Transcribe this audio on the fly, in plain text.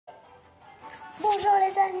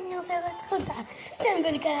les amis, on se retrouve à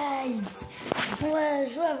Stumble Guys. On va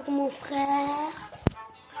jouer avec mon frère.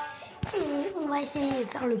 Et on va essayer de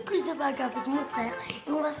faire le plus de vagues avec mon frère.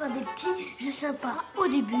 Et on va faire des petits jeux sympas au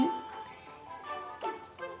début.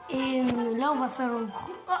 Et là on va faire un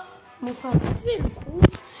groupe. Oh, mon frère fait le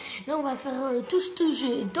groupe. Là on va faire un touche-touche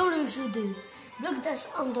dans le jeu de Block Dash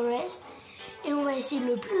Andres. Et on va essayer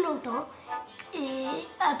le plus longtemps. Et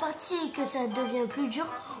à partir que ça devient plus dur,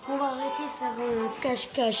 on va arrêter de faire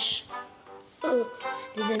cache-cache. Oh,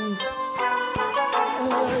 les amis.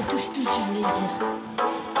 Touche-touche, je voulais dire.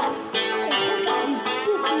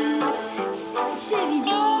 Ces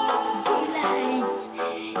vidéos, des likes,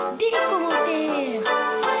 des commentaires.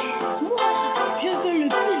 Moi, je veux le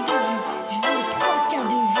plus de vues. Je veux 3K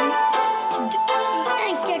de vues.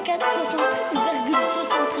 1K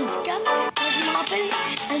 4,73K. Je me rappelle,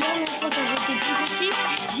 la dernière fois quand j'étais plus petit,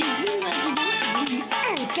 j'ai vu ma vidéo, j'ai eu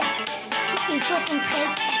 1K 73.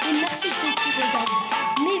 Et merci ceux qui regardent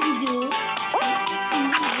mes vidéos.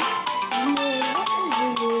 Je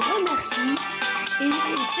les remercie. Et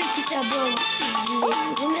ceux qui s'abonnent, je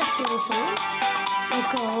les remercie ensemble.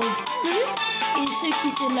 Encore plus. Et ceux qui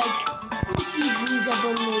se like aussi, je les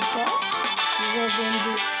abonne pas. Je les abonne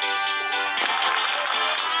de...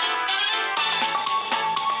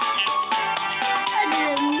 Allez les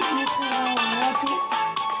amis, mon frère a raté.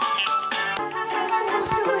 On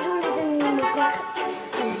se rejoint les amis, mon frère.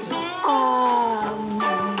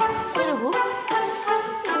 C'est le groupe.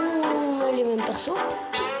 On a les mêmes persos.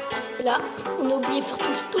 Là, on a oublié de faire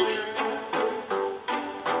touche-touche.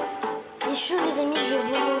 C'est chaud les amis, je vais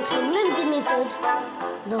vous montrer même des méthodes.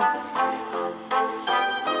 Donc.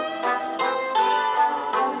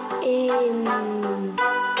 Et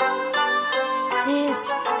c'est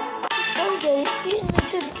une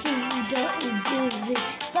méthode que vous ne devez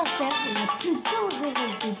pas faire, la plus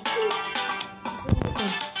dangereuse de tout. C'est cette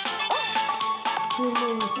méthode.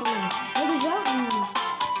 Déjà,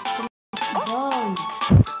 bon.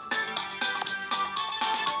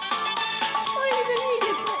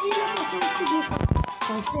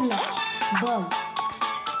 Celle-là, bon.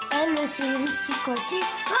 Elle, c'est risqué quoi. Si,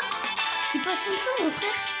 ah, il passe en dessous, mon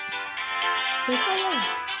frère. C'est incroyable.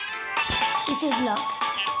 Et c'est de là.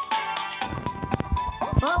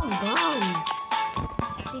 Bam, bam.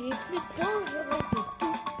 C'est les plus dangereux de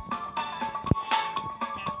tout.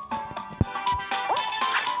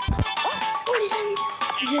 Oh, les amis,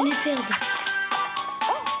 j'allais perdre.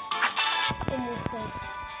 Oh, mon frère.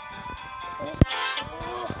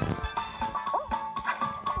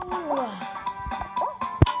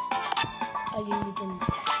 Allez les amis,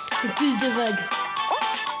 le plus de vagues.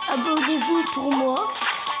 Abonnez-vous pour moi.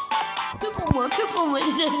 Que pour moi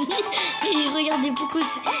les amis. Et regardez beaucoup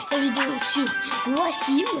la vidéo sur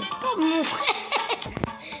Wassim, pas mon frère.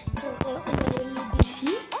 On a le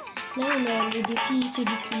défi. Là on a le défi,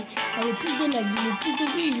 celui qui a le plus de likes, le plus de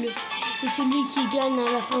vues. Et celui qui gagne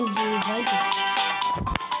à la fin de vagues.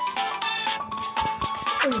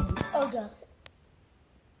 Oh regarde.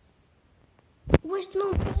 Wesh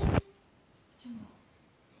non, purée.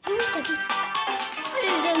 Et oui, ça fait...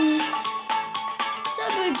 Les amis, ça a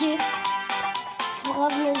bugué. C'est pas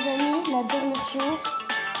grave les amis, la dernière chance.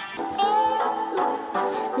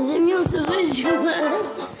 Les amis, on se rejoint.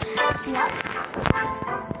 Là.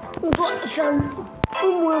 On doit faire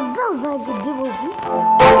au moins 20 vagues devant vous.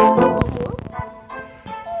 Au moins.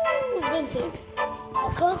 25,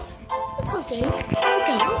 30, 35,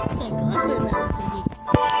 40, 50, nanana.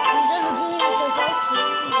 Déjà, le plus sympa, c'est...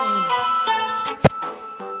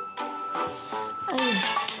 Allez.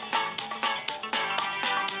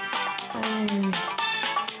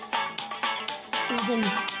 Les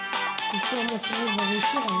amis, j'espère que mon frère va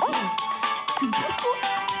réussir encore. Tu bouges toi?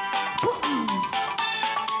 Boum.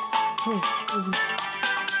 Oh, vas-y.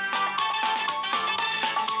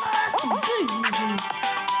 Ah, tu bugs, les amis.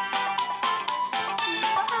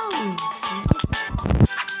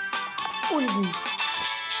 Oh, les amis.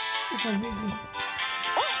 Ça va bien.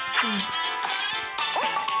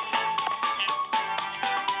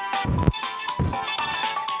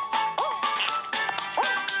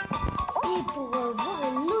 Et pour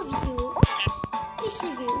voir nos vidéos,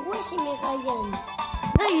 écrivez Wassim et Ryan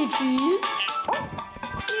dans YouTube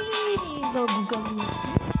et dans Google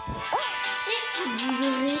aussi. Et vous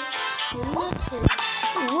aurez notre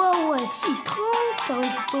Wawassi 30 $.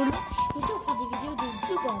 Ici on fait des vidéos de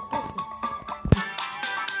Zuba, pensez.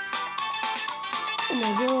 Oh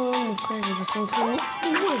my god, mon frère il va s'entraîner.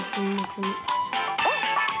 Moi je vais m'entraîner.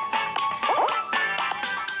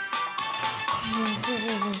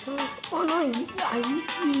 Oh non,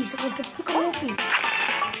 il se rappelle plus comment on fait.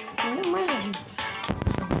 Moi j'arrive.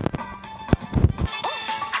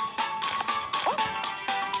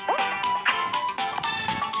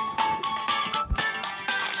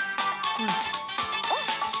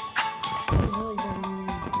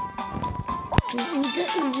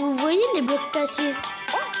 voyez les blocs cassés?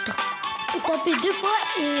 Vous tapez 2 fois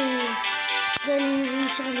et vous allez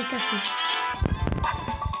réussir à les casser.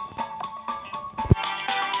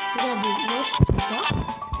 Regardez, moi, comme ça.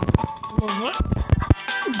 On va voir.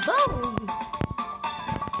 Bon.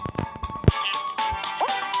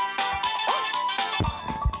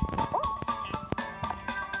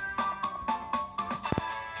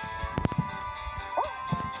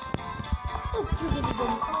 Oh purée les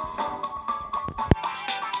amis.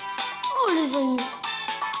 Oh les amis.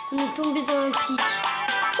 On est tombé dans un pic.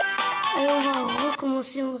 Allez, on va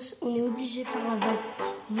recommencer. On est obligé de faire un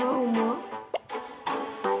 20 au moins.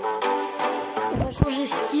 On va changer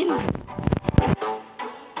style.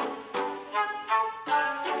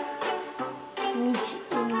 Ici,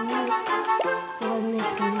 on va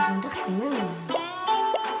mettre un légendaire quand même.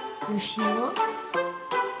 Le chinois.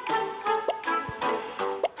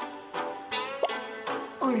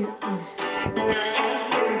 Oh là là.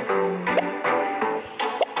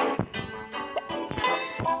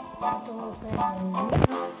 Attends, on va faire un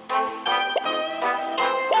jeu.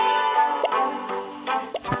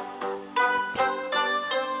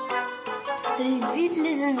 Allez vite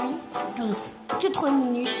les amis, dans que 3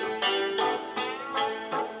 minutes.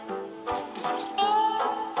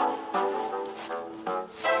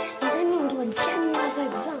 Les amis, on doit gagner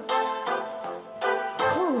avec 20,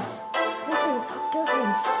 30, 35, 40.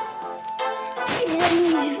 Et les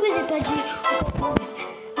amis, je vous ai pas dit encore plus.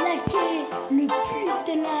 Likez le plus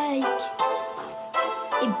de likes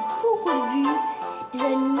et beaucoup de vues. Les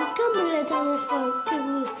amis, comme la dernière fois que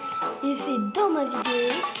vous avez fait dans ma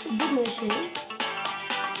vidéo de ma chaîne.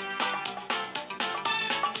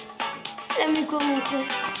 Aimez quoi mon frère?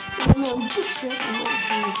 On a un boxeur, moi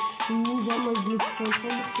je une ninja, moi je le prends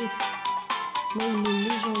pas morceau. Moi il est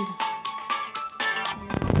légende.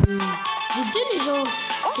 J'ai 2 légendes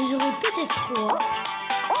et j'aurais peut-être 3.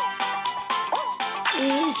 Et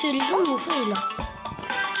ce légende mon frère est là.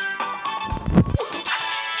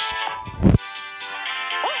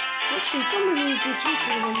 Moi je suis comme les petits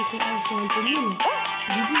pour vous montrer que je suis un peu nul.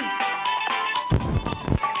 Au début.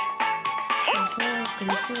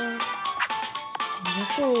 Comme ça.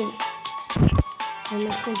 On va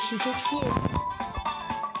prendre chez sorcier.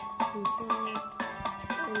 Comme ça.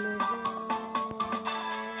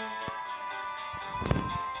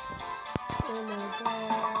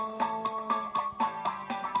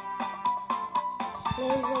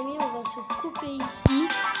 Les amis, on va se couper ici.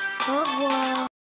 Au revoir.